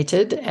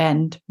urinated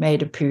and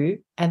made a poo,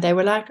 and they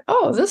were like,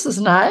 oh, this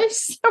is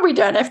nice. We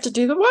don't have to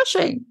do the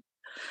washing.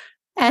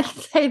 And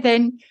they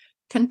then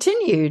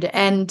continued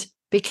and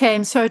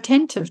became so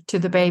attentive to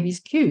the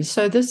baby's cues.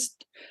 So this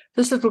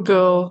little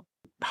girl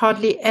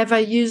hardly ever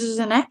uses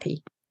a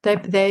nappy.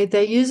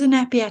 They use a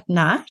nappy at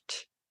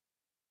night,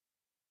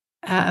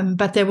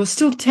 but they will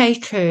still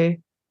take her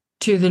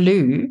to the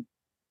loo.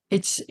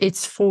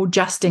 It's for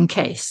just in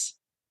case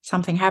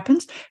something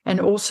happens. And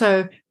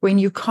also when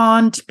you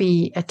can't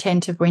be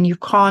attentive, when you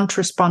can't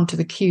respond to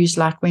the cues,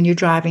 like when you're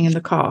driving in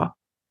the car,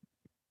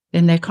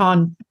 then they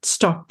can't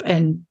stop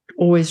and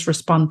always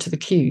respond to the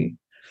cue.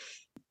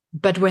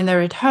 But when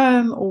they're at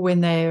home or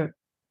when they're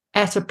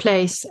at a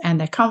place and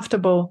they're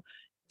comfortable,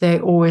 they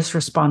always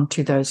respond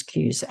to those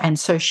cues. And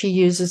so she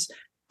uses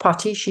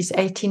potty. She's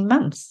 18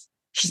 months.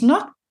 She's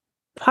not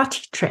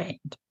potty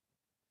trained.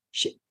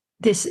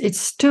 It's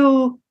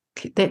still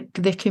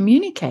they're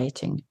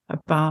communicating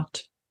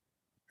about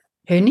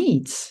her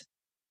needs.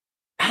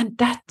 And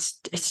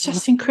it's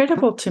just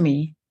incredible to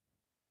me.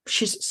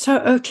 She's so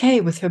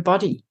okay with her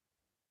body.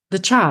 The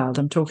child,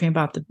 I'm talking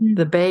about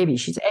the baby.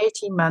 She's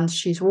 18 months.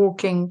 She's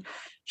walking.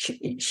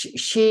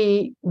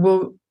 She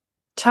will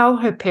tell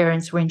her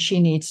parents when she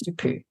needs to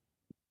poo.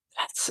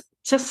 That's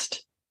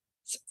just,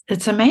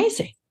 it's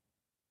amazing.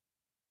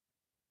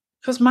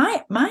 Because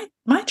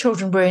my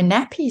children were in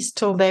nappies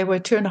till they were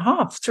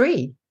 2.5,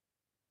 3.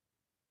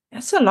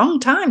 That's a long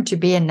time to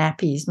be in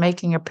nappies,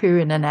 making a poo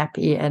in a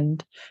nappy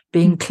and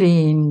being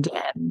cleaned.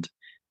 And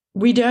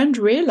we don't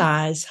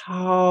realize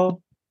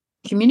how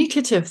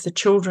communicative the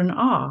children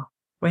are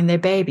when they're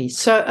babies.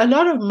 So a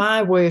lot of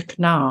my work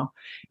now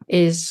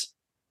is,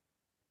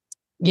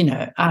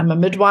 I'm a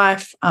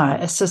midwife. I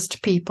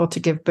assist people to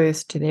give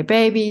birth to their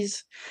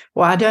babies.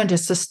 Well, I don't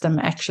assist them,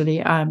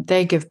 actually.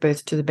 They give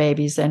birth to the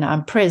babies and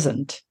I'm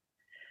present.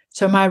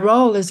 So my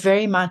role is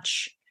very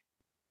much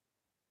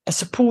a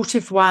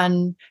supportive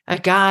one, a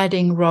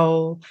guiding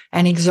role,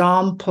 an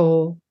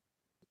example,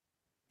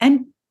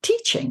 and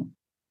teaching.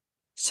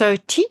 So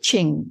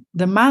teaching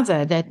the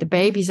mother that the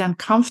baby's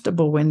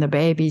uncomfortable when the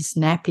baby's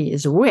nappy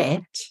is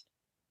wet,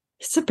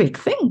 it's a big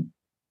thing.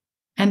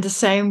 And the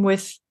same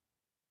with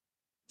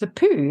the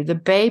poo. The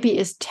baby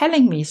is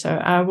telling me. So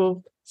I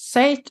will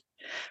say it,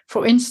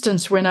 for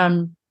instance, when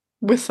I'm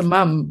with the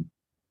mum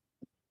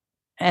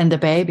and the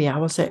baby, I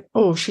will say,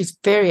 oh, she's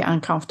very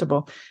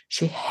uncomfortable.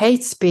 She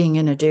hates being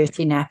in a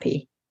dirty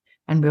nappy,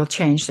 and we'll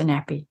change the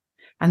nappy.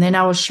 And then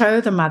I will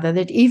show the mother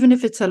that even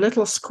if it's a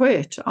little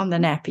squirt on the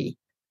nappy,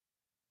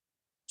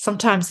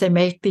 sometimes they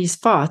make these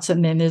farts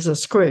and then there's a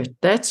squirt.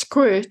 That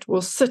squirt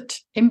will sit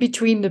in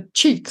between the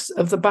cheeks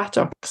of the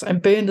buttocks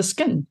and burn the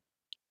skin.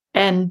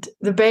 And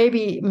the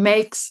baby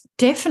makes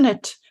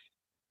definite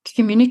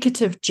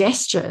communicative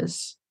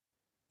gestures,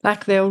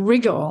 like they'll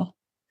wriggle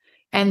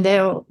and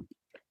they'll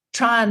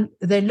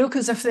they look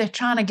as if they're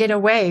trying to get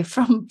away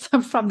from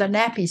the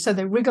nappy. So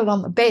they wriggle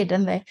on the bed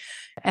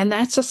and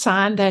that's a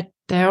sign that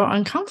they are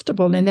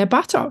uncomfortable in their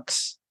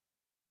buttocks.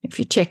 If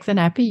you check the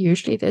nappy,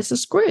 usually there's a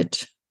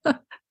squirt.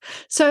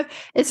 So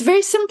it's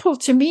very simple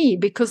to me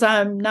because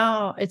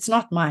it's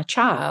not my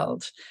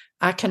child.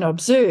 I can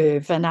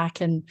observe and I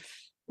can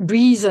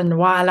reason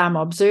while I'm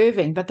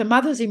observing, but the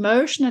mother's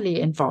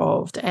emotionally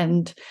involved,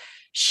 and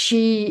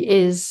she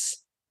is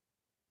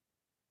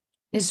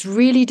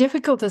really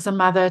difficult as a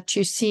mother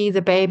to see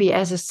the baby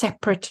as a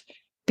separate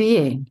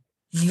being.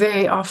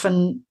 Very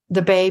often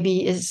the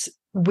baby is,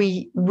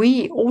 we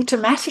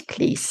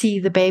automatically see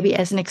the baby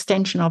as an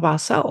extension of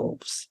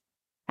ourselves.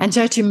 And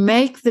so to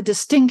make the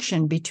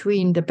distinction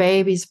between the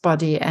baby's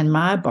body and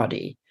my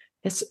body,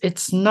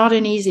 it's not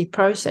an easy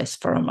process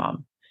for a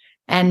mom.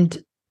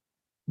 And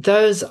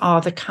those are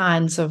the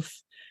kinds of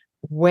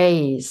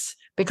ways,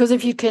 because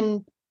if you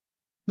can,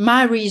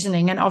 my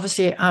reasoning, and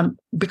obviously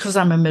because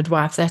I'm a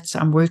midwife,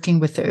 I'm working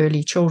with the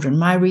early children,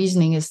 my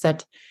reasoning is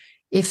that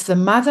if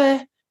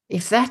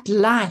that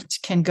light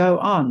can go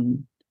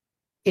on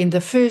in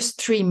the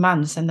first 3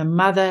 months and the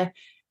mother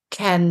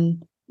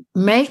can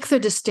make the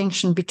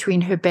distinction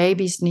between her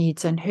baby's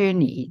needs and her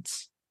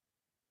needs,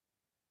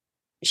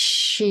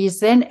 she's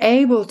then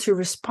able to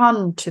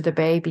respond to the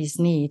baby's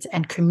needs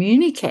and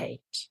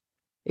communicate.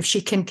 If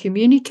she can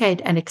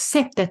communicate and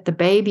accept that the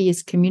baby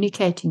is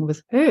communicating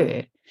with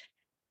her,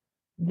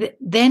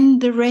 then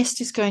the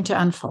rest is going to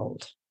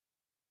unfold.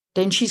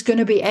 Then she's going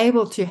to be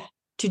able to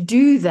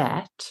do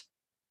that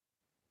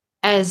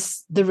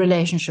as the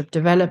relationship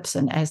develops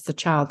and as the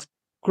child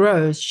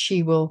grows.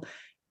 She will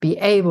be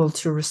able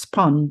to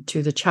respond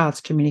to the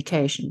child's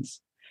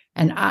communications.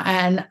 And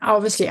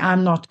obviously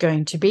I'm not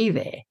going to be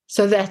there.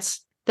 So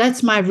that's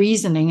my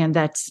reasoning and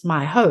that's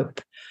my hope.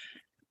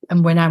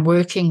 And when I'm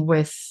working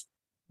with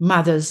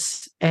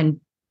mothers and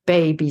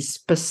babies,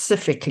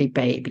 specifically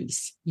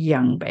babies,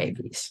 young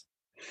babies.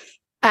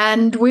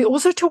 And we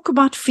also talk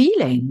about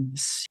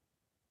feelings.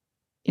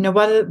 You know,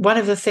 one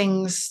of the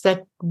things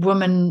that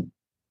women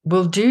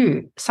will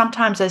do,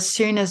 sometimes as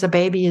soon as a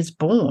baby is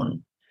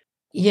born,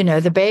 you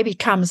know, the baby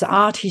comes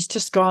out, he's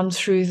just gone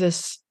through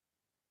this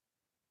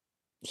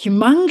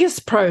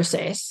humongous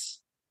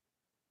process,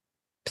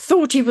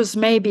 thought he was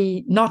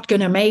maybe not going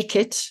to make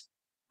it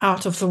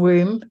out of the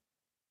womb.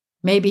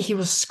 Maybe he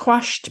was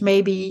squashed,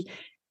 maybe,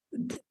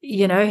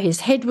 you know,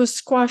 his head was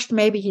squashed,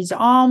 maybe his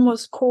arm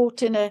was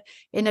caught in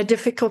a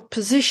difficult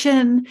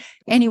position.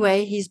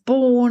 Anyway, he's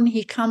born,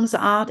 he comes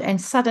out, and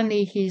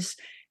suddenly he's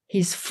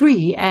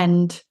free,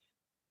 and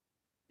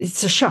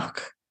it's a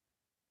shock.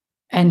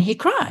 And he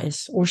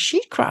cries, or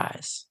she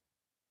cries.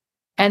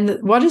 And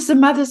what is the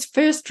mother's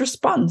first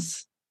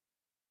response?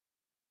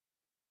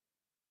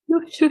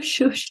 Shush,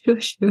 shush,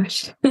 shush,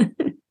 shush.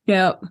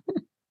 Yeah.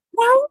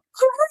 Why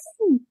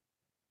crying?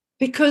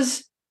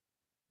 Because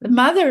the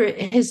mother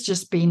has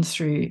just been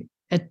through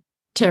a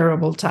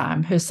terrible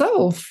time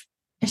herself,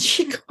 and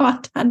she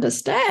can't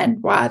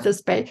understand why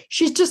this baby,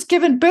 she's just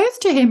given birth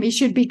to him, he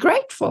should be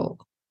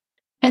grateful.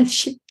 And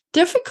it's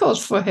difficult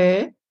for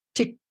her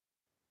to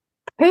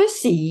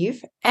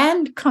perceive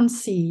and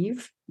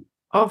conceive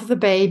of the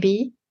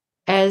baby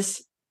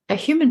as a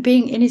human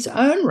being in his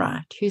own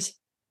right, who's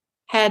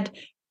had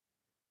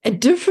a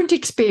different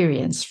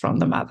experience from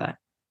the mother.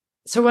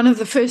 So one of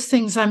the first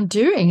things I'm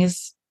doing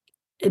is,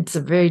 it's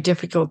a very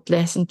difficult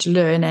lesson to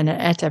learn, and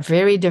at a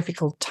very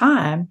difficult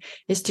time,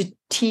 is to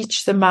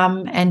teach the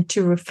mum and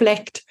to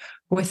reflect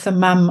with the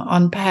mum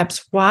on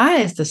perhaps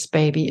why this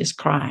baby is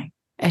crying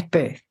at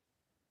birth.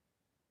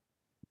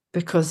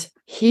 Because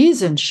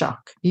he's in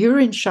shock. You're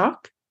in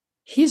shock.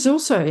 He's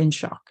also in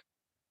shock.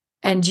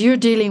 And you're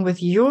dealing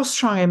with your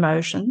strong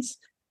emotions.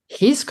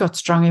 He's got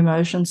strong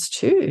emotions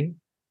too.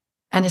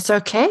 And it's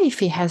okay if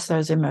he has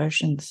those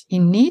emotions. He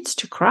needs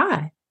to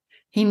cry.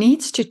 He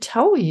needs to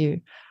tell you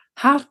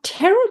how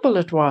terrible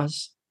it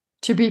was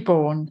to be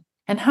born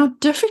and how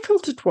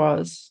difficult it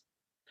was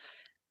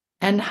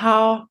and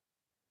how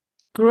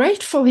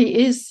grateful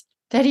he is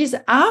that he's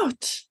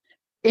out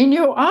in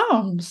your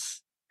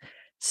arms.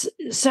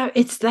 So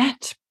it's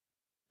that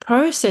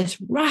process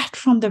right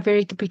from the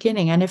very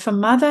beginning. And if a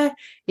mother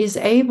is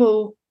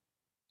able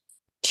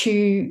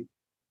to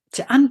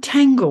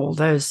untangle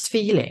those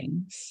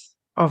feelings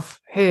of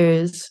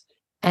hers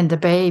and the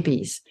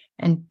baby's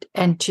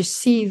and to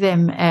see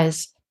them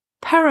as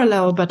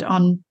parallel but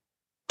on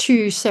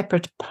two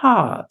separate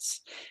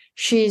paths,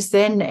 she's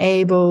then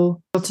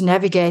able to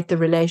navigate the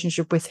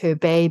relationship with her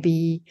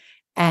baby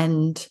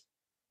and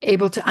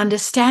able to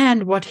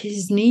understand what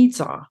his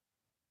needs are.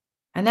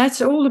 And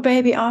that's all the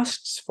baby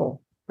asks for,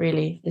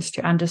 really, is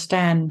to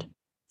understand,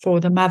 for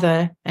the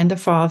mother and the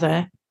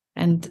father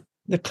and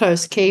the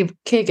close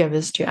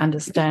caregivers to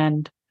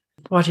understand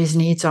what his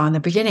needs are in the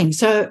beginning.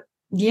 So,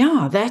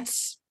 yeah,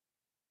 that's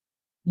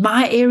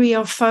my area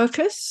of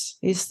focus,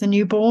 is the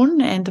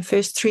newborn and the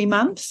first 3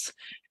 months.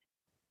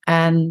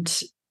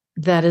 And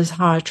that is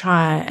how I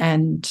try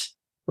and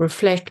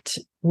reflect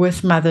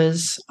with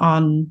mothers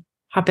on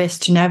how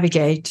best to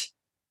navigate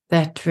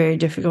that very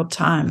difficult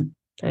time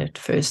that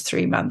first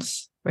 3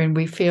 months, when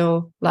we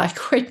feel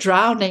like we're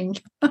drowning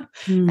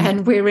Mm.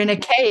 and we're in a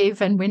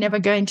cave and we're never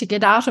going to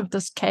get out of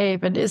this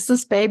cave. And is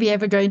this baby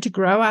ever going to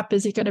grow up?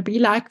 Is he going to be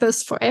like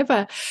this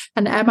forever?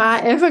 And am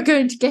I ever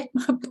going to get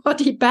my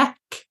body back?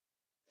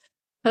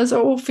 Those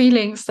are all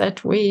feelings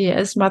that we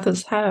as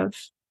mothers have.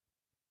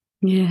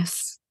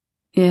 Yes.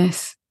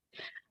 Yes.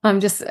 I'm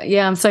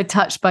so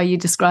touched by you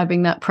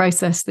describing that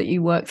process that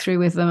you work through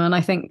with them. And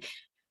I think,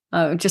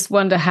 I just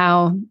wonder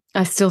how,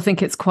 I still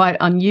think it's quite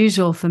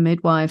unusual for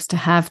midwives to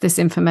have this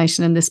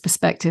information and this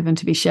perspective and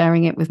to be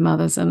sharing it with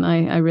mothers. And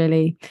I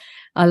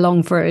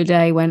long for a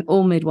day when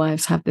all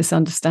midwives have this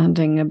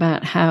understanding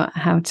about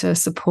how to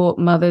support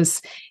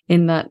mothers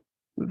in that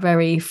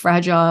very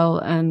fragile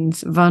and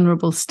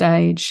vulnerable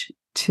stage,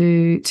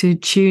 to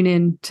tune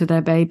in to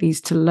their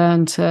babies, to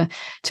learn to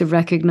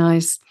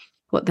recognize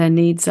what their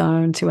needs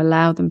are and to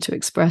allow them to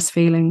express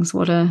feelings.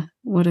 What a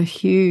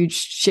huge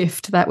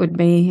shift that would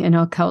be in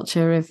our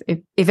culture.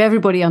 If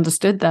everybody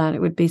understood that,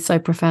 it would be so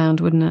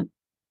profound, wouldn't it?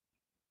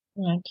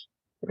 Right.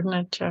 Wouldn't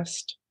it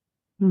just?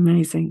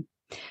 Amazing.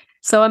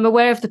 So I'm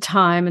aware of the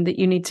time and that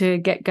you need to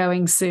get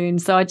going soon.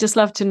 So I'd just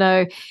love to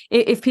know,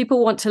 if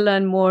people want to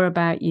learn more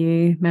about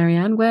you,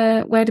 Marianne,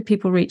 where do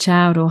people reach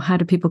out, or how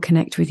do people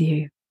connect with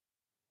you?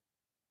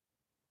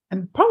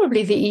 And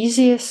probably the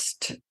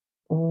easiest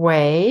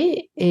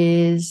way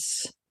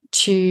is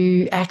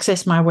to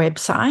access my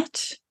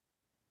website,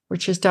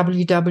 which is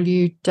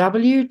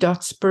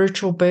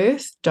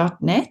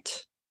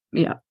www.spiritualbirth.net.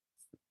 Yeah.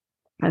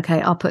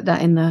 Okay, I'll put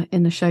that in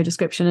the show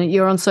description.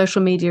 You're on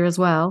social media as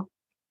well?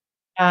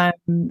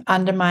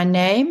 Under my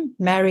name,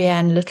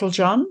 Marianne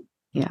Littlejohn.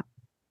 Yeah.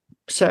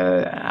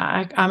 So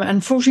I'm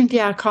unfortunately,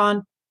 I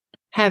can't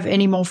have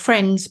any more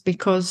friends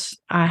because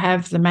I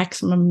have the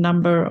maximum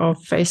number of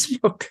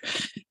Facebook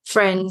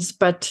friends,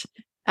 but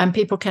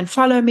people can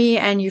follow me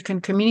and you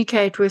can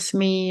communicate with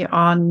me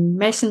on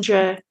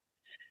Messenger.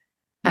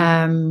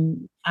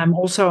 I'm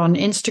also on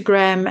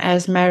Instagram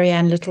as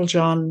Marianne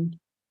Littlejohn.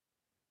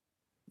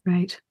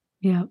 Right.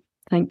 Yeah.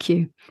 Thank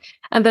you.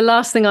 And the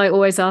last thing I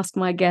always ask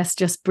my guests,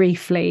 just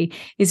briefly,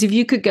 is if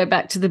you could go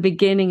back to the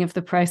beginning of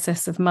the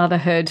process of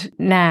motherhood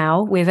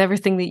now, with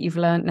everything that you've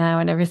learned now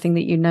and everything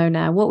that you know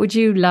now, what would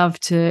you love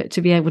to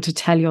be able to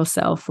tell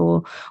yourself,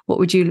 or what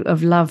would you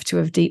have loved to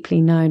have deeply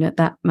known at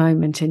that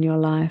moment in your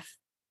life?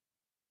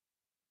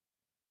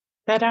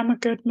 That I'm a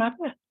good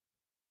mother.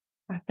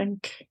 I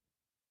think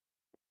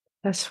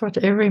that's what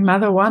every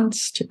mother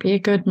wants, to be a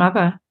good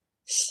mother.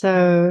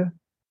 So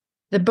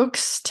the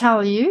books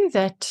tell you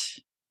that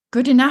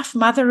good enough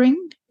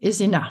mothering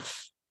is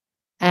enough.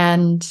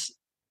 And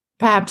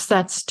perhaps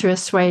that's to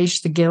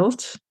assuage the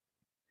guilt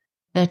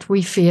that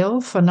we feel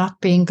for not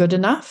being good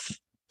enough,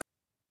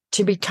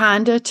 to be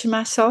kinder to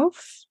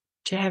myself,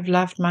 to have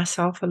loved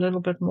myself a little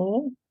bit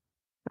more.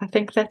 I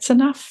think that's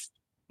enough.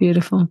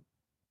 Beautiful.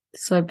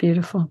 So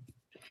beautiful.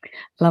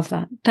 Love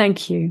that.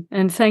 Thank you.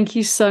 And thank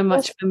you so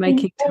much for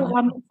making time.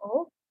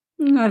 Wonderful.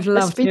 I've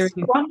loved hearing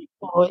you.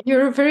 Wonderful.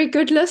 You're a very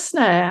good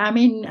listener. I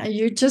mean,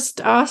 you just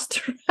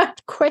asked the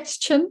right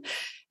question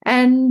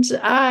and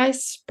I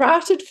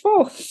sprouted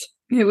forth.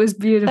 It was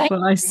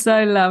beautiful. I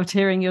so loved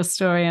hearing your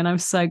story, and I'm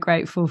so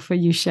grateful for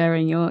you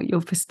sharing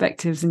your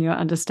perspectives and your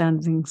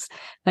understandings.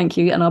 Thank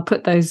you. And I'll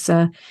put those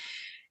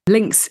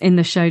links in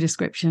the show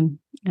description.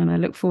 And I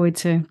look forward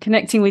to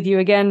connecting with you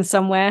again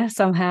somewhere,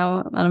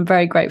 somehow. And I'm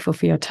very grateful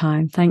for your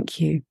time. Thank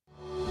you.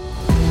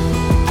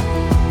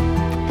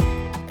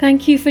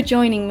 Thank you for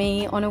joining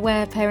me on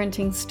Aware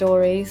Parenting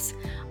Stories.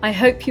 I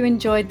hope you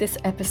enjoyed this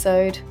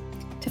episode.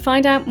 To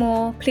find out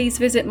more, please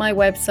visit my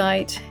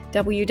website,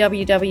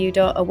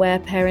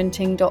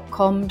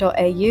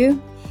 www.awareparenting.com.au,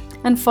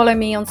 and follow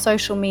me on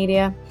social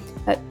media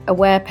at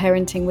Aware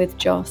Parenting with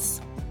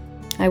Joss.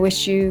 I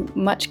wish you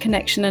much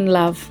connection and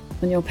love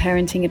on your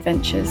parenting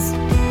adventures.